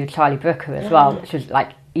interview with Charlie Brooker as well, which was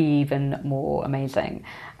like even more amazing.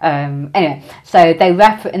 Anyway, so they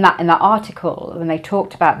in that article, when they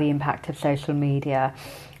talked about the impact of social media,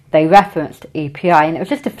 they referenced EPI, and it was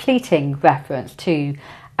just a fleeting reference to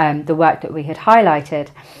the work that we had highlighted.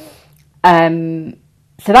 So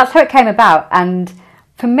that's how it came about, and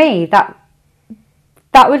for me that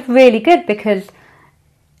was really good because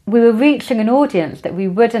we were reaching an audience that we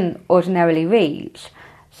wouldn't ordinarily reach.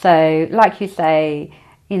 So, like you say,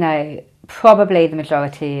 probably the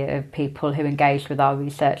majority of people who engaged with our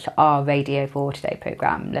research are Radio 4 Today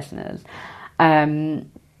programme listeners. And,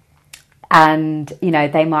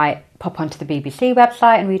 they might pop onto the BBC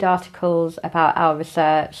website and read articles about our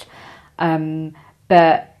research.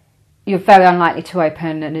 But you're very unlikely to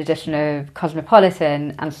open an edition of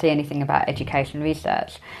Cosmopolitan and see anything about education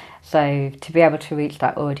research. So to be able to reach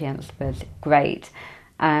that audience was great.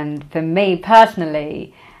 And for me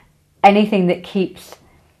personally, anything that keeps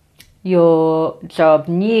your job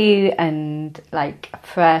new and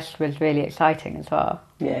fresh was really exciting as well.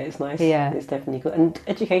 Yeah, it's nice. Yeah, it's definitely good. And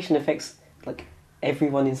education affects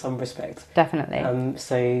everyone in some respect. Definitely.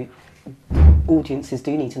 So audiences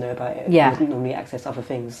do need to know about it. Yeah, they don't normally access other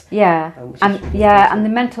things. Yeah, and the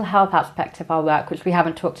mental health aspect of our work, which we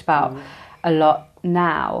haven't talked about a lot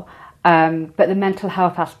now, but the mental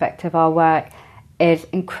health aspect of our work is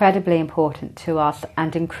incredibly important to us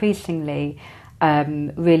and increasingly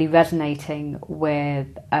really resonating with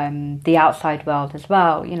the outside world as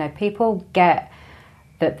well. People get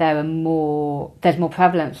that there's more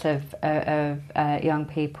prevalence of young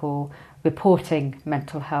people reporting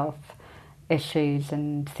mental health issues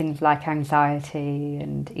and things like anxiety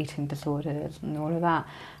and eating disorders and all of that.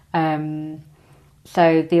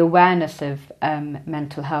 So the awareness of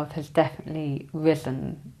mental health has definitely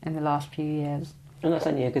risen in the last few years. And that's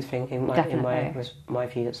only a good thing in my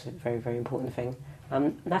view. That's a very, very important thing.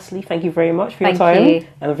 Natalie, thank you very much for your time. You.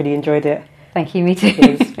 And I really enjoyed it. Thank you, me too.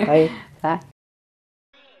 Cheers. Bye. Bye.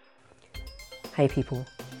 Hey people,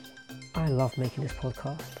 I love making this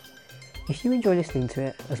podcast. If you enjoy listening to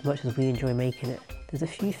it as much as we enjoy making it, there's a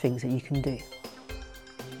few things that you can do.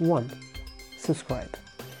 1. Subscribe.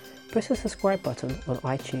 Press the subscribe button on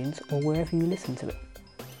iTunes or wherever you listen to it.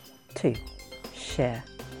 2. Share.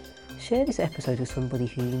 Share this episode with somebody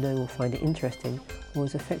who you know will find it interesting or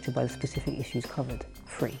is affected by the specific issues covered.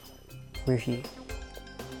 3. Review.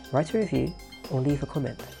 Write a review or leave a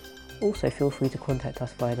comment. Also feel free to contact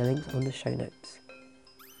us via the links on the show notes.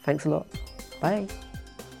 Thanks a lot. Bye.